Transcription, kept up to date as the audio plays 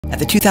At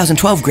the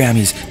 2012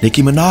 Grammys,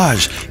 Nicki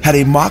Minaj had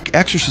a mock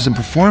exorcism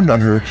performed on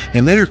her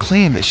and later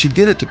claimed that she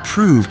did it to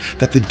prove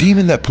that the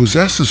demon that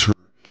possesses her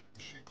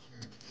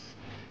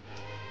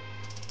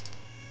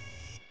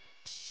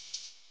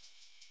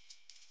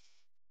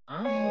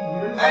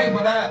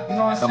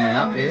coming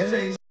up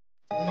here.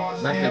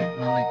 Not like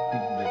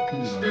people that pee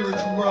on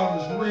spiritual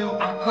world is real.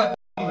 I cut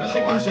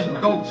chickens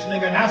and goats,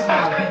 nigga. That's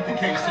how I beat the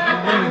case. If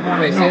you really want to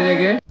know. Wait, say that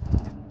again.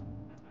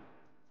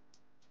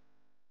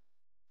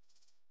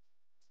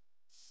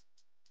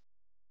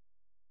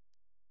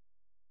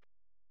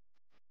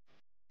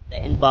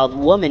 That involved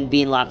women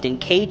being locked in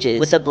cages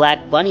with a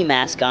black bunny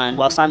mask on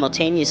while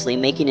simultaneously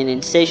making an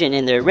incision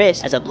in their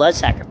wrist as a blood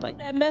sacrifice.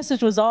 That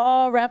message was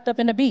all wrapped up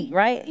in the beat,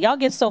 right? Y'all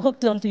get so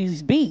hooked onto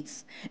these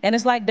beats, and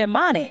it's like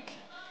demonic.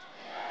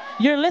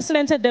 You're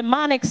listening to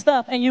demonic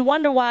stuff, and you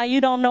wonder why you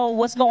don't know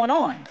what's going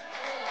on,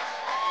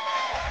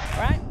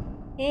 right?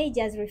 Hey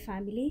Jazri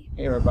family.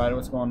 Hey everybody,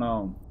 what's going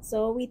on?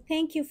 So we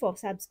thank you for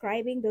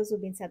subscribing, those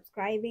who've been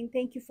subscribing.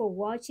 Thank you for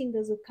watching,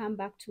 those who come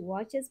back to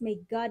watch us. May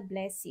God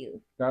bless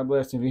you. God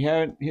bless you. If you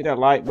haven't, hit that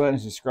like button,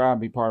 subscribe,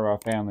 be part of our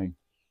family.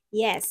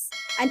 Yes,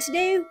 and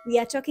today we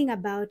are talking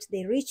about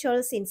the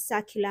rituals in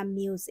secular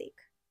music.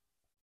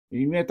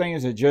 You may think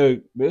it's a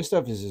joke, but this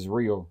stuff is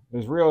real.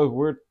 It's real.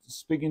 We're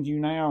speaking to you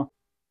now.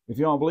 If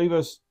you don't believe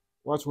us,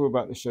 watch what we're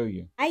about to show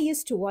you. I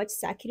used to watch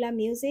secular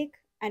music,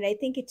 and I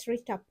think it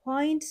reached a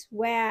point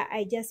where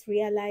I just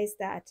realized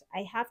that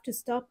I have to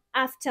stop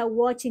after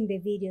watching the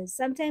videos.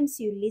 Sometimes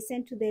you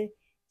listen to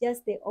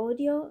just the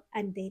audio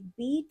and the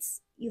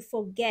beats, you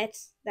forget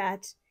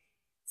that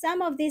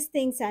some of these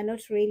things are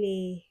not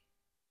really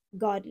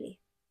godly.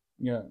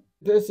 Yeah,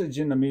 this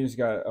agenda music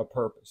got a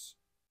purpose.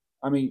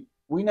 I mean,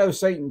 we know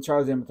Satan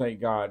tries to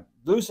imitate God.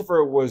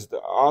 Lucifer was the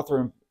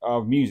author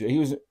of music. He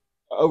was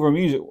over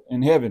music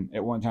in heaven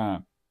at one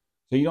time.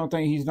 So you don't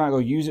think he's not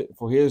going to use it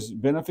for his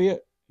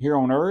benefit here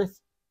on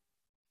earth?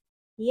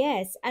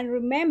 Yes, and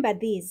remember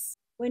this.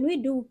 When we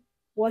do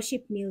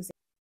worship music,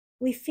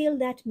 we feel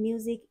that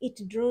music,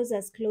 it draws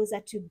us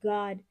closer to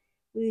God.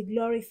 We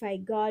glorify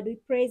God, we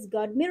praise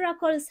God.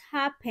 Miracles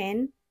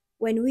happen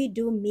when we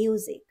do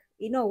music.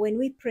 You know, when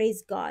we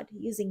praise God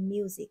using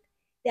music.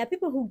 There are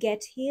people who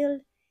get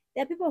healed.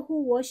 There are people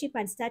who worship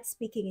and start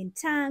speaking in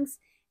tongues.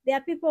 There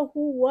are people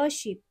who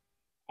worship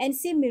and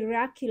see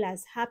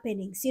miraculous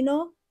happenings. You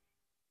know,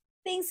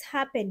 things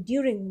happen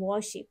during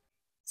worship.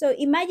 So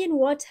imagine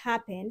what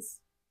happens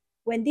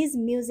when this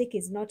music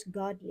is not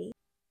godly.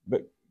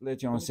 But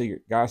let you on a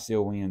secret, God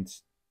still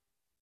wins.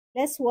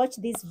 Let's watch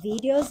these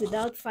videos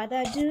without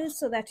further ado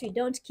so that we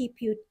don't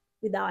keep you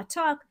with our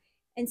talk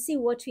and see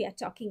what we are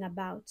talking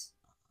about.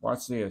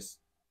 Watch this.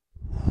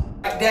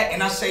 Like that,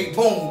 and I say,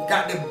 boom,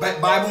 got the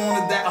Bible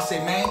on that. I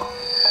say, man,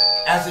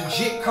 as a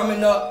jit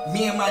coming up,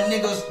 me and my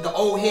niggas, the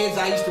old heads,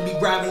 I used to be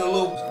grabbing a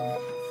little.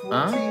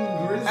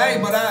 Hey,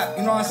 but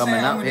you know what I'm coming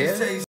saying? up here.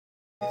 Say,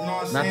 you know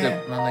what I'm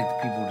saying? Not like the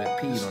people that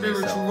pee on themselves.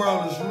 Spiritual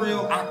world is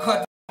real. I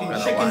cut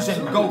chickens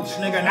and goats,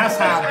 nigga, and that's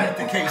how I beat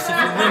the case. If you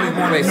really want to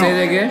know. Wait, say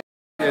it again.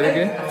 Say it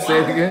again. Say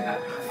it again.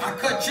 I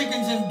cut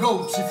chickens and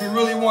goats. If you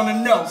really want to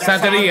know.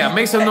 Santeria,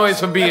 make some noise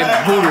for being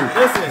voodoo.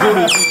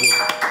 Voodoo.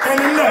 In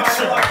a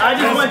nutshell. I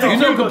just went to You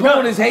know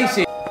Capone is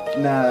Haitian.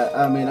 Nah,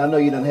 I mean, I know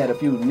you done had a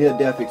few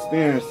near-death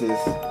experiences.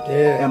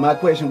 Yeah. And my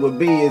question would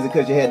be, is it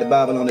because you had the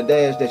Bible on the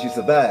dash that you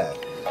survived?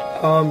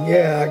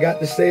 Yeah, I got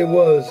to say it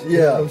was. You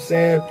know what I'm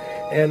saying?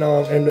 And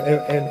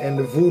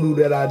the voodoo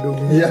that I do.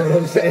 You know what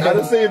I'm saying? I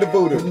done seen the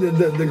voodoo.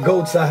 The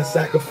goats I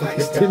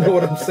sacrificed. You know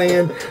what I'm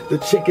saying? The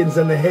chickens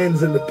and the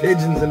hens and the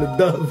pigeons and the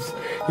doves.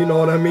 You know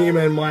what I mean?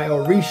 And my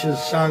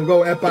Orishas,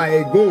 Shango,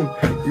 Epa,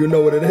 Egun. You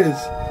know what it is.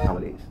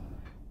 Nowadays,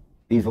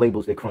 these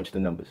labels, they crunch the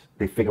numbers.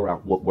 They figure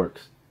out what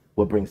works,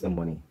 what brings them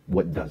money,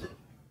 what doesn't.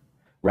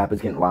 Rappers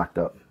getting locked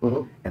up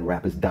and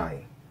rappers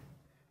dying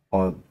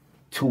on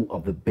two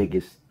of the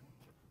biggest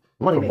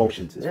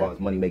promotions as far as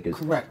money makers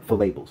for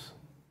labels.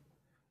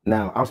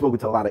 Now, I've spoken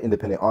to a lot of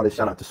independent artists.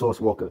 Shout out to Source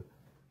Walker.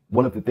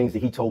 One of the things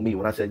that he told me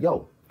when I said,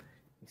 yo,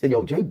 he said,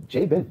 yo,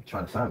 Jay been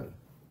trying to sign me.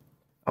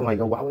 I'm like,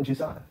 yo, why wouldn't you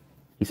sign?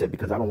 He said,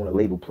 because I don't want a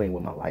label playing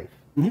with my life.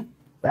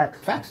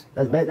 Facts.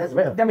 That's bad. That's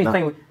real. That means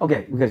playing with,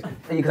 okay, because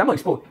I'm gonna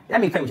expose. That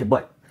means playing with your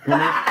butt. You know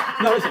what I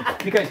mean? No, listen,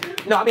 because,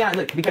 no, I mean,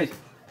 look, because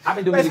I've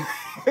been doing music.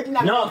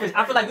 No, because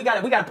I feel like we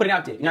gotta put it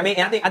out there. You know what I mean?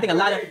 And I think a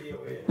lot of,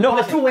 no,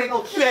 listen. You edit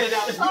it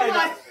out. Listen, you edit it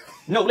out.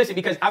 No, listen,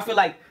 because I feel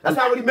like that's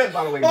not what he meant,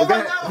 by the way. No,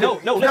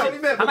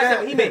 listen. I'm not saying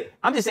what he meant.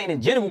 I'm just saying in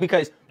general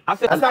because I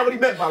feel that's not what he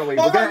meant, by the way.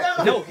 No,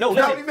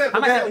 listen.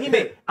 I'm not saying what he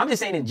meant. I'm just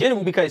saying in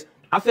general because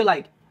I feel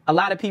like a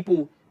lot of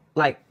people,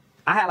 like,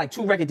 I had like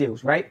 2 record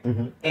deals, right?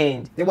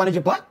 And they wanted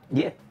your butt?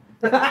 Yeah.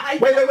 Wait. Hold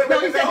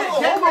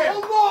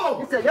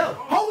on. He said, yo,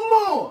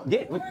 hold on.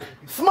 Yeah.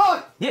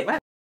 Smart. Yeah, right.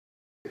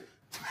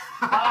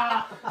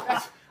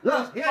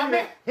 Look,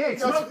 he ain't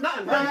smoked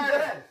nothing.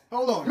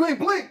 Hold on. You ain't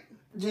blink.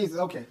 Jesus,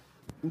 okay.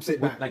 I'm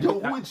sitting back. Yo,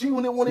 who with you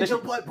and they wanted your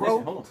butt,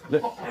 bro? Hold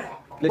on.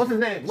 What's his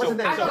name?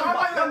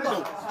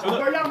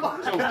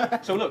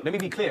 So look, let me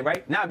be clear,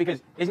 right? Now,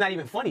 because it's not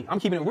even funny. I'm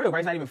keeping it real, right?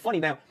 It's not even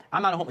funny. Now,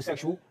 I'm not a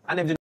homosexual. I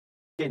never did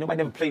scared. Nobody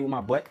never played with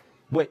my butt.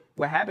 But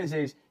what happens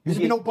is There's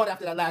no butt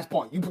after that last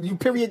point. You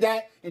period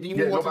that, and then you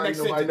move on to the next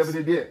nobody sentence.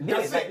 never did that.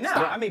 That's it. Nah,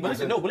 I mean, but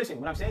listen.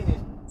 What I'm saying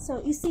is.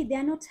 So you see,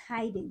 they're not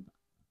hiding.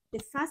 The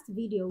first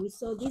video we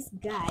saw, this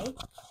guy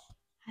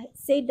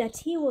said that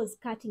he was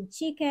cutting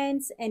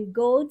chickens and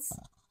goats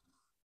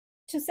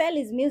to sell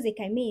his music.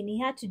 I mean, he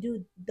had to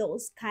do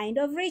those kind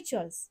of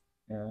rituals.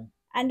 Yeah.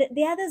 And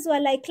the others were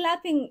like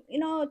clapping, you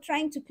know,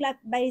 trying to clap,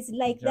 but it's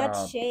like that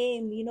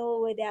shame, you know,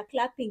 where they are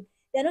clapping.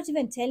 They're not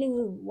even telling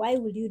you, why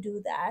would you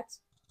do that?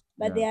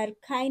 But they are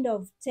kind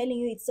of telling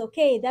you it's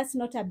okay. That's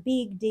not a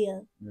big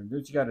deal. Do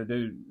what you got to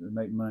do to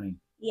make money.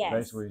 Yes.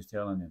 That's what he's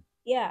telling him.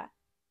 Yeah.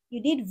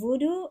 You did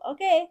voodoo?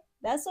 Okay.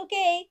 That's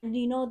okay. And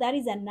you know, that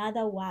is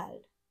another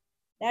world.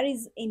 That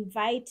is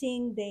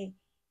inviting the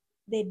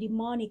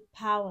demonic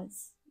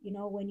powers, you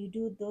know, when you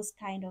do those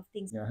kind of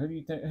things. Yeah, who do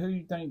you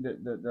think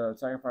that the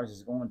sacrifice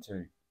is going to?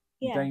 You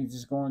Yeah. think it's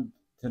just going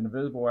to the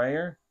visible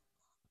air?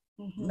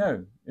 Mm-hmm.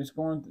 No, it's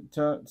going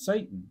to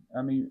Satan.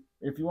 I mean,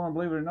 if you want to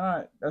believe it or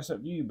not, that's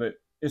up to you, but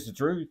it's the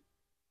truth.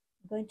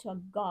 Going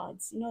to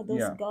gods, you know,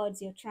 those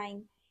gods you're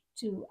trying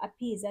to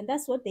appease. And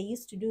that's what they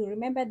used to do.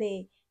 Remember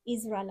the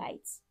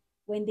Israelites,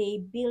 when they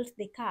built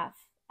the calf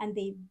and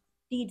they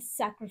did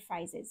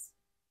sacrifices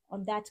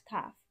on that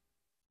calf.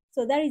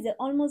 So that is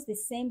almost the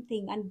same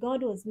thing. And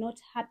God was not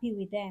happy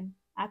with them,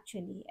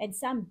 actually. And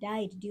some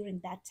died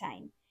during that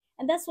time.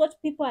 And that's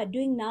what people are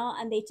doing now.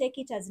 And they take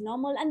it as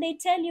normal. And they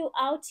tell you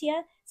out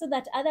here so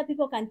that other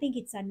people can think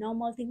it's a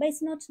normal thing. But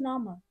it's not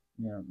normal.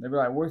 Yeah, they'd be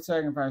like, we're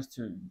sacrificing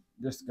to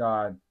this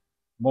god,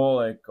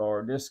 Moloch,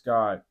 or this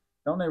god.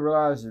 Don't they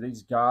realize that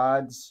these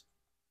gods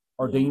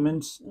are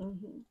demons?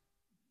 Mm-hmm.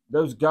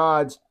 Those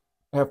gods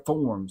have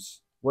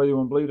forms. Whether you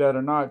want to believe that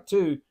or not,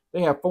 too,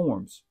 they have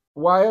forms.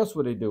 Why else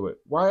would they do it?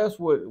 Why else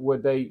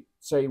would they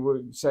say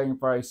we're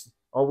sacrificed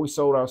or we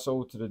sold our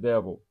soul to the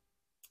devil?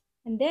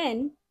 And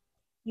then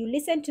you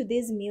listen to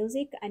this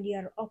music and you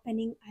are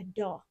opening a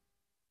door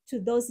to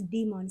those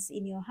demons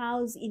in your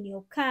house, in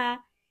your car,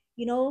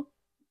 you know,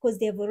 because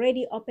they've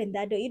already opened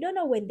that door. You don't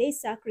know when they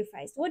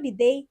sacrificed. What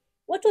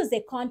was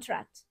the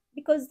contract?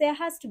 Because there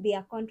has to be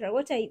a contract.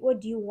 What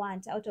do you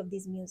want out of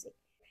this music?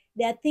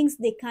 There are things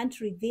they can't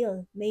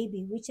reveal,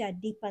 maybe, which are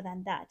deeper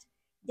than that.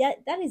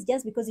 That is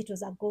just because it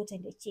was a goat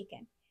and a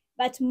chicken.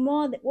 But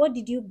what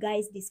did you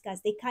guys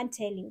discuss? They can't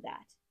tell you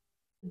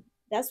that.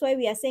 That's why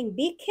we are saying,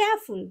 be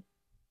careful.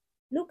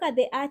 Look at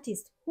the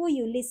artist, who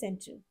you listen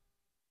to,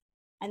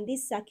 and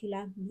this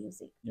secular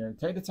music. Yeah,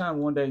 take the time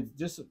one day,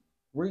 just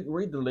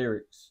read the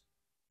lyrics.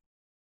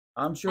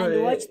 I'm sure.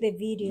 And watch the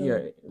video.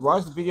 Yeah,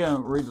 watch the video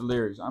and read the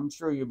lyrics. I'm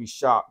sure you'll be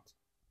shocked.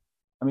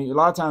 I mean, a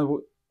lot of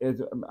times,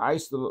 I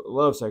used to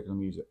love secular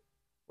music,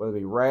 whether it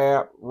be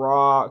rap,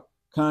 rock,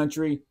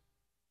 country.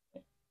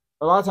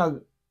 A lot of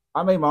times,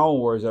 I made my own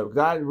words up because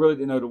I really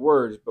didn't know the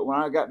words. But when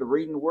I got to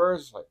reading the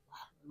words, it's like, wow,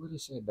 they really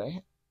said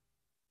that?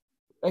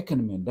 They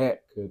couldn't have meant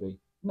that, could they?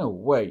 No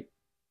way.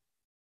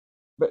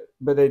 But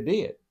they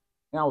did.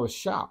 And I was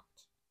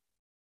shocked.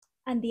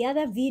 And the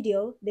other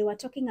video, they were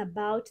talking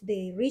about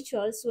the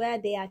rituals where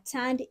they are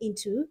turned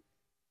into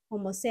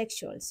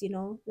homosexuals, you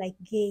know, like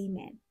gay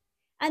men.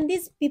 And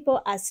these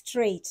people are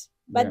straight,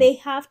 but they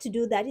have to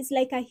do that. It's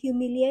like a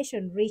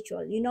humiliation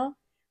ritual, you know,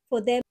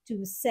 for them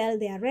to sell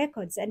their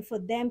records and for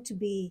them to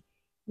be,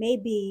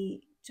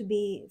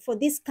 for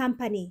this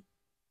company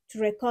to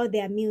record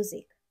their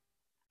music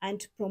and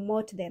to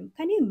promote them.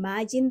 Can you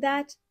imagine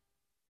that?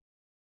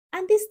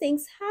 And these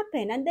things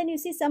happen. And then you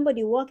see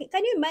somebody walking.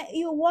 Can you imagine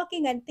you're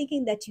walking and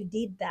thinking that you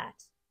did that?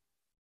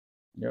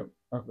 Yep.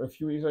 A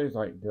few weeks later, it's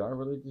like, did I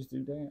really just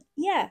do that?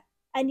 Yeah.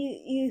 And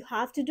you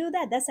have to do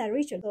that. That's a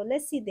ritual. So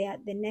let's see the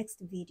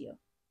next video.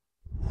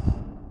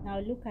 Now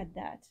look at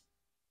that.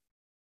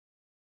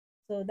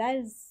 So that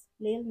is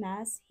Lil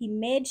Nas. He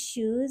made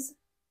shoes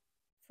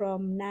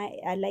from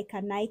like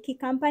a Nike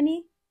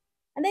company.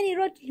 And then he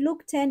wrote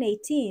Luke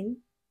 10:18.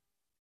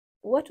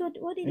 What did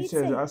he say? He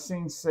says, I've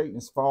seen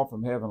Satan's fall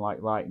from heaven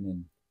like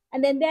lightning.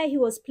 And then there he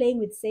was playing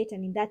with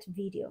Satan in that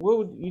video. What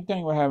would you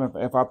think would happen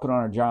if I put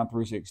on a John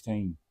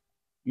 3:16?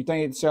 You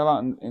think it'd sell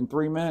out in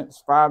 3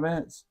 minutes, 5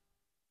 minutes?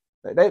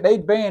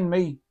 They'd ban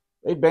me.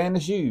 They'd ban the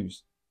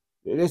shoes.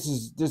 This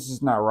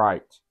is not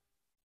right.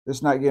 This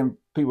is not giving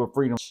people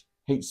freedom.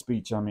 Hate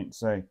speech, I meant to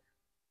say.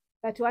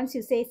 But once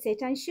you say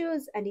Satan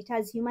shoes and it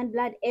has human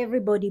blood,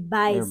 everybody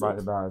buys it.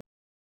 Everybody buys it.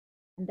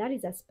 And that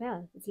is a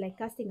spell. It's like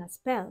casting a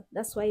spell.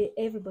 That's why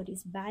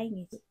everybody's buying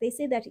it. They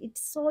say that it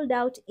sold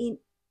out in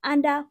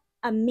under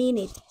a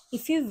minute.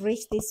 If you've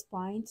reached this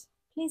point,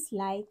 please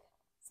like,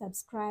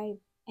 subscribe,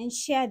 and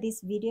share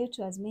this video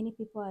to as many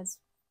people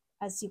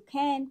as you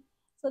can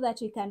so that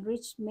we can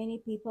reach many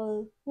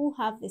people who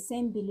have the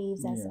same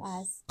beliefs as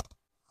us.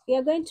 We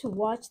are going to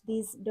watch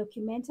this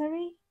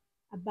documentary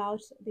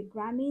about the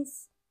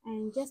Grammys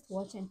and just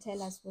watch and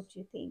tell us what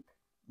you think.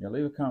 Yeah,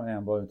 leave a comment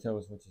down below and tell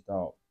us what you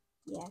thought.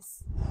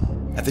 Yes.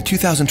 At the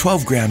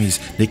 2012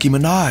 Grammys, Nicki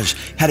Minaj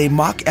had a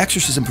mock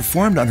exorcism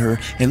performed on her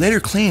and later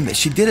claimed that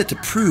she did it to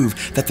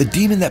prove that the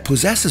demon that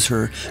possesses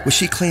her, which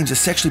she claims is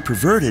sexually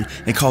perverted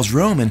and calls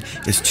Roman,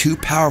 is too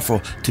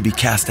powerful to be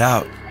cast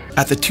out.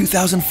 At the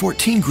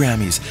 2014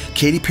 Grammys,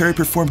 Katy Perry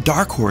performed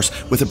Dark Horse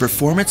with a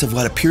performance of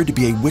what appeared to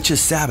be a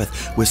witch's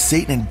Sabbath with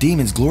Satan and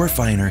demons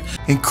glorifying her.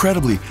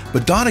 Incredibly,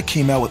 Madonna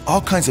came out with all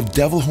kinds of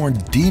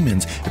devil-horned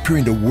demons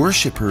appearing to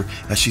worship her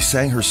as she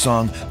sang her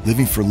song,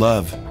 Living for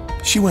Love.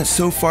 She went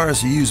so far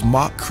as to use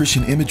mock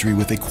Christian imagery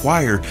with a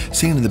choir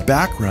singing in the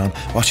background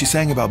while she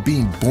sang about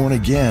being born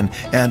again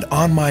and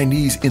on my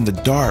knees in the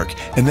dark,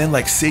 and then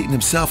like Satan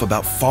himself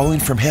about falling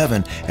from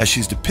heaven as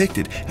she's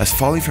depicted as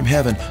falling from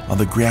heaven on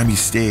the Grammy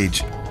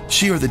stage.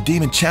 She or the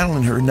demon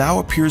channeling her now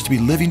appears to be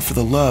living for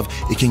the love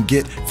it can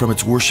get from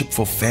its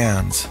worshipful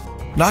fans.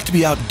 Not to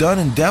be outdone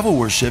in devil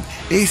worship,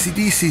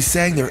 AC/DC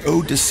sang their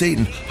ode to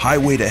Satan,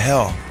 Highway to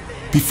Hell.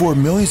 Before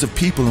millions of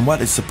people in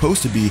what is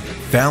supposed to be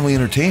family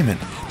entertainment,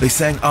 they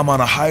sang I'm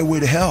on a highway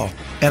to hell,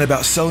 and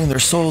about selling their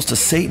souls to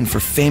Satan for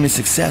fame and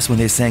success when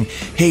they sang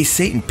Hey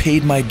Satan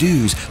paid my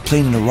dues,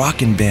 playing in a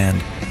rockin'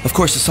 band. Of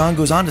course, the song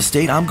goes on to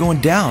state I'm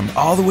going down,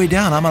 all the way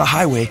down, I'm on a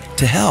highway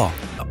to hell.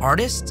 The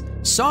artists,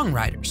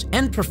 songwriters,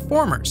 and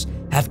performers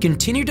have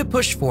continued to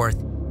push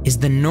forth is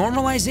the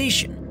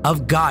normalization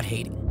of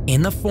God-hating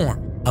in the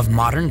form of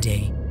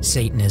modern-day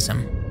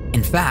Satanism.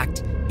 In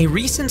fact, a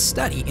recent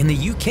study in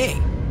the UK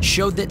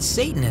showed that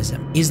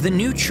Satanism is the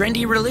new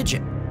trendy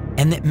religion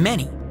and that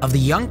many of the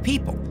young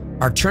people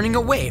are turning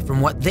away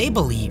from what they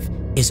believe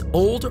is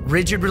old,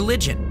 rigid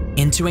religion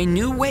into a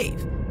new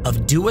wave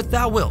of do what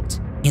thou wilt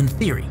in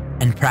theory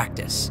and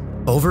practice.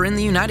 Over in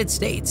the United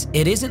States,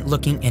 it isn't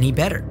looking any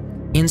better.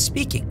 In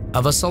speaking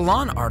of a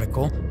Salon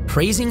article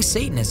praising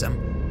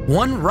Satanism,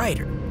 one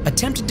writer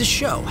attempted to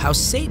show how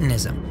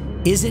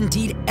Satanism is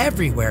indeed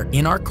everywhere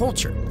in our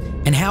culture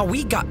and how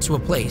we got to a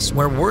place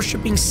where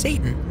worshiping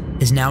Satan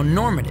is now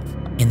normative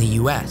in the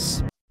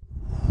US.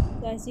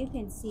 So as you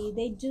can see,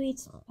 they do it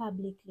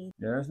publicly.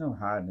 Yeah, there's no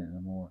hiding it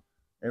anymore.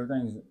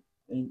 Everything's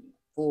in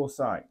full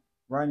sight,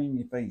 right in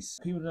your face.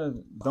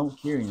 People don't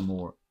care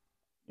anymore.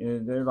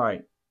 And they're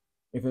like,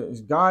 if it's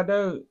God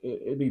though,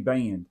 it'd be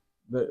banned.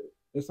 But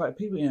it's like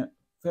people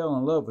fell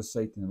in love with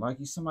Satan, like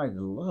he's somebody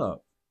to love.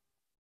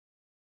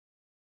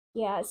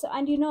 Yeah, so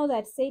and you know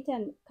that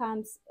Satan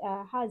comes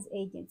has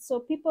agents.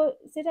 So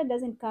Satan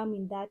doesn't come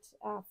in that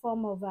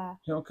form of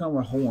he don't come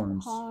with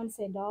horns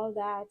and all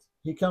that.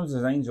 He comes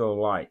as angel of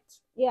light.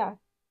 Yeah,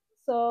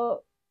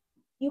 so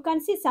you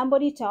can see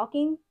somebody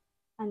talking,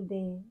 and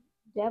the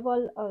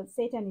devil or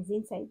Satan is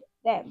inside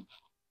them.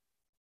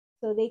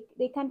 So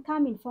they can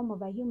come in form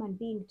of a human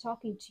being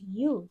talking to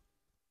you.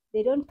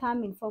 They don't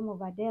come in form of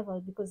a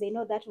devil because they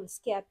know that will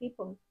scare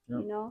people.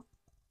 Yep. You know.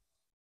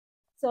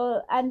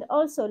 So, and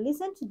also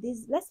listen to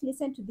this, let's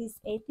listen to this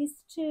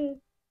atheist too,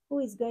 who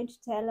is going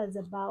to tell us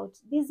about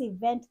this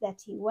event that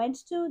he went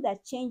to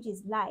that changed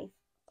his life,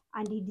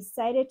 and he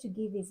decided to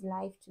give his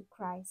life to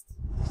Christ.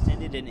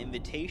 Extended an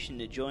invitation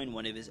to join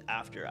one of his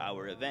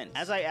after-hour events.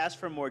 As I asked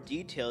for more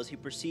details, he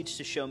proceeds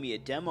to show me a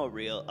demo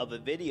reel of a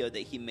video that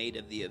he made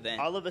of the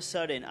event. All of a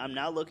sudden, I'm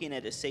now looking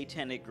at a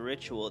satanic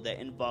ritual that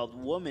involved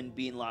women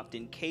being locked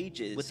in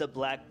cages with a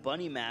black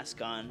bunny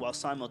mask on while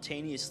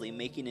simultaneously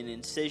making an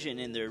incision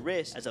in their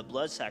wrist as a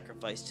blood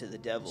sacrifice to the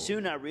devil.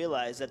 Soon I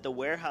realized that the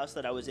warehouse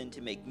that I was in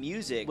to make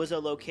music was a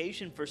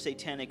location for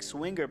satanic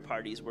swinger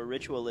parties where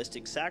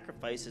ritualistic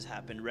sacrifices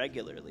happened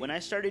regularly. When I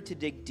started to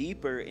dig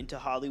deeper into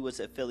Hollywood's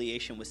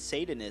affiliation with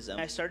Satanism,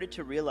 I started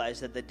to realize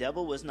that the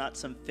devil was not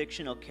some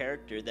fictional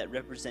character that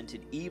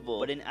represented evil,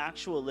 but an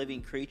actual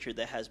living creature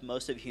that has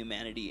most of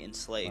humanity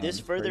enslaved. This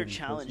further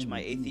challenged my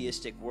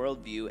atheistic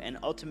worldview and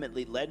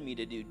ultimately led me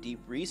to do deep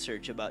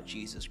research about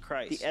Jesus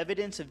Christ. The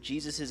evidence of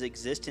Jesus'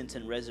 existence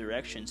and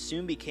resurrection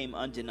soon became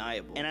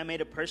undeniable, and I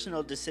made a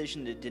personal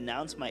decision to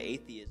denounce my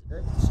atheism.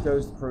 That just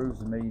goes to prove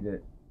to me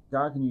that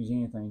God can use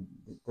anything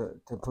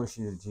to push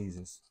you to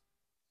Jesus.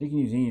 He can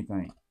use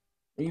anything.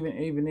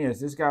 Even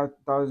this guy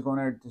thought he was going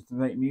there just to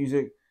make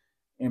music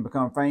and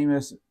become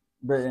famous,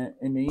 but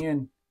in the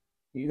end,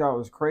 he thought it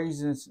was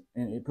craziness,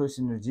 and it pushed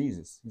him to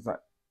Jesus. He's like,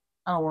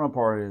 I don't want a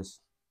part of this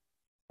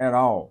at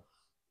all.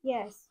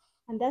 Yes,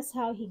 and that's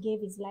how he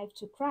gave his life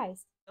to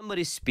Christ.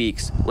 Somebody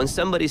speaks, when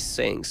somebody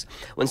sings,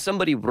 when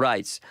somebody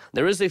writes,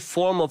 there is a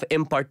form of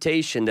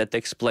impartation that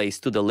takes place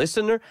to the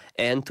listener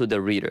and to the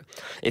reader.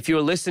 If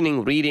you're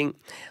listening, reading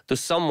to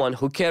someone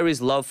who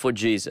carries love for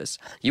Jesus,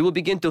 you will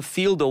begin to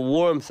feel the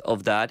warmth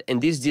of that,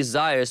 and these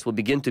desires will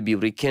begin to be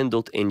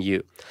rekindled in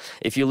you.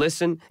 If you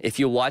listen, if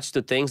you watch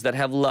to things that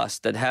have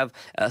lust, that have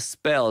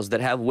spells, that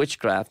have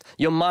witchcraft,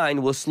 your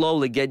mind will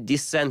slowly get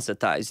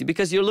desensitized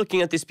because you're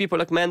looking at these people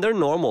like, man, they're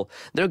normal,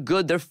 they're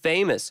good, they're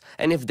famous,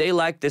 and if they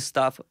like this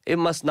stuff, it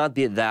must not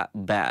be that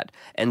bad.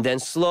 And then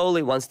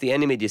slowly, once the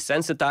enemy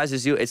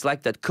desensitizes you, it's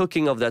like that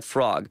cooking of that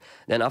frog.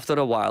 Then after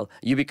a while,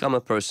 you become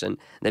a person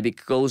that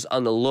goes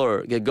on the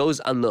lure, that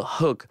goes on the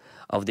hook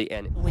of the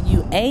enemy. When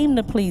you aim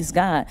to please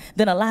God,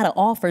 then a lot of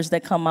offers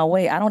that come my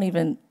way, I don't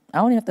even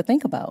have to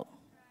think about.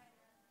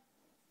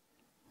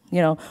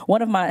 You know,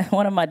 one of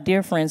my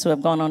dear friends who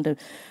have gone on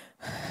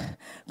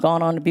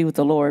to be with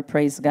the Lord,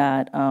 praise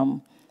God.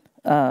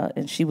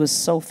 And she was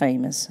so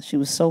famous. She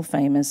was so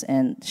famous,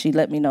 and she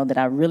let me know that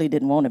I really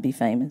didn't want to be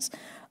famous.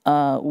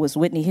 Was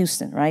Whitney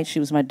Houston, right? She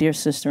was my dear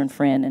sister and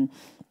friend,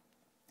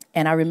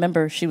 and I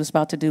remember she was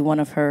about to do one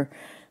of her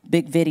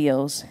big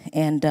videos,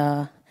 and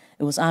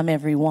it was "I'm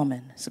Every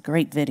Woman." It's a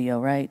great video,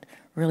 right?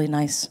 Really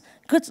nice.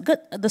 Good.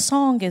 The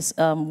song is,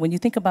 when you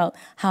think about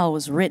how it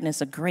was written,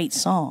 it's a great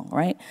song,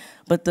 right?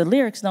 But the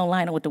lyrics don't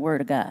line up with the Word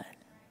of God,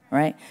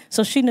 right?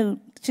 So she knew.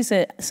 She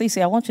said,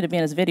 "Cece, I want you to be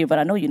in this video, but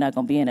I know you're not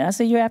going to be in it." I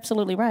said, "You're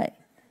absolutely right."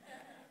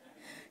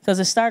 Because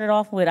it started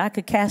off with, "I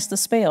could cast a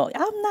spell."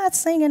 I'm not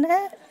singing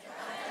that.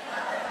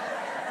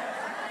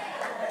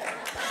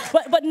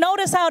 But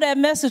notice how that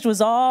message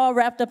was all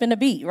wrapped up in the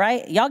beat,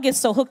 right? Y'all get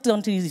so hooked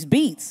onto these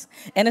beats,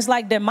 and it's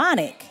like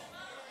demonic.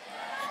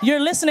 You're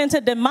listening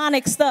to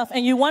demonic stuff,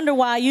 and you wonder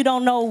why you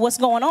don't know what's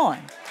going on,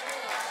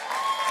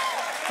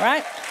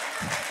 right?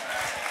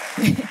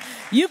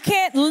 You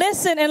can't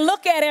listen and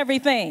look at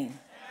everything.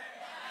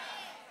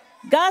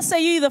 God said,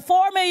 "You either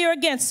for me or you're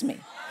against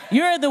me.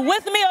 You're either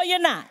with me or you're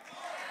not."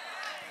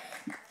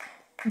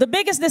 The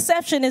biggest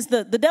deception is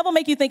the devil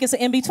make you think it's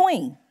an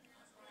in-between.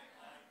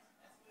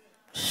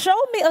 Show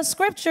me a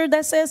scripture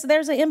that says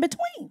there's an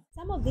in-between.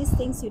 Some of these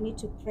things you need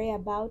to pray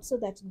about so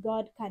that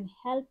God can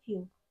help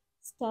you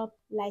stop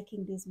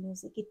liking this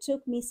music. It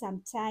took me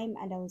some time,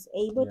 and I was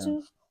able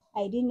to.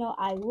 I didn't know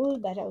I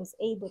would, but I was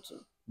able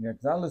to. Yeah,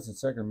 because I listened to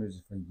secular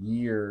music for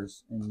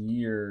years and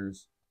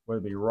years, whether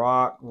it be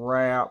rock,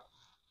 rap,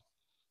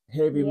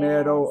 heavy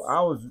metal.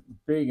 I was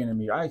big into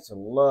music. I used to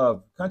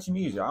love country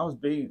music. I was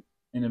big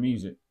into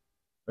music.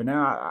 But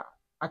now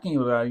I can't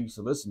believe I used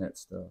to listen to that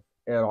stuff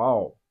at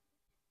all.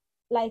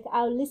 Like,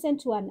 I'll listen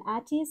to an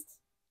artist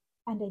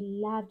and I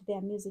loved their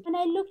music. And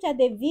I looked at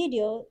the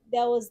video,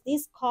 there was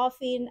this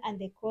coffin and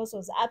the cross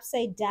was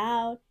upside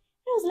down.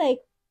 I was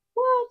like,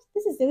 what?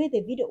 This is the way the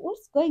video,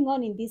 what's going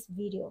on in this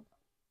video?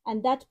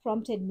 And that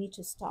prompted me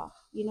to stop,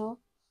 you know.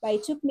 But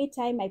it took me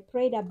time. I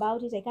prayed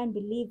about it. I can't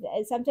believe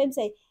it. Sometimes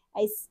I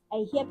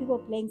hear people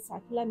playing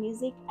secular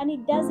music and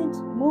it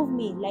doesn't move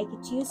me like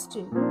it used to,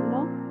 you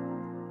know.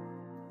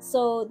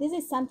 So this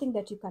is something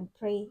that you can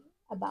pray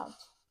about,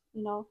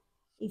 you know,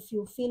 if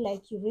you feel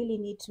like you really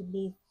need to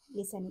leave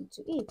listening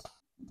to it.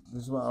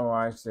 This is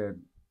why I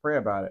said pray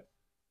about it.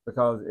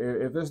 Because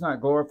if it's not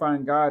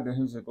glorifying God, then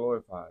who's it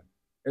glorified?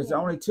 It's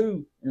only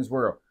two in this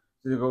world.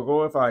 It's going to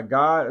glorify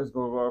God, or it's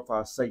going to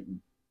glorify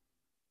Satan.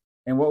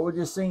 And what we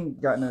just seen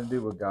got nothing to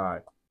do with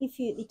God. If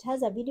it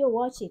has a video,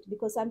 watch it,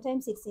 because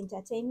sometimes it's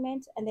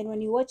entertainment, and then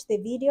when you watch the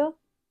video,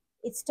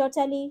 it's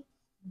totally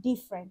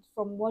different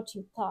from what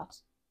you thought.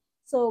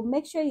 So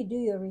make sure you do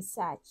your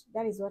research.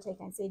 That is what I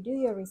can say. Do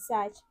your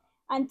research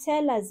and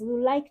tell us. We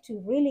would like to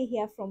really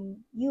hear from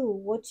you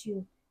what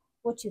you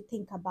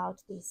think about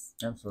this.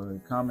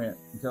 Absolutely. Comment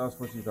and tell us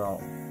what you thought.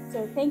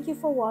 So thank you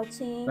for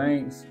watching.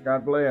 Thanks.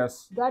 God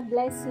bless. God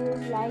bless you.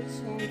 Like,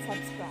 share, and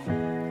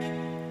subscribe.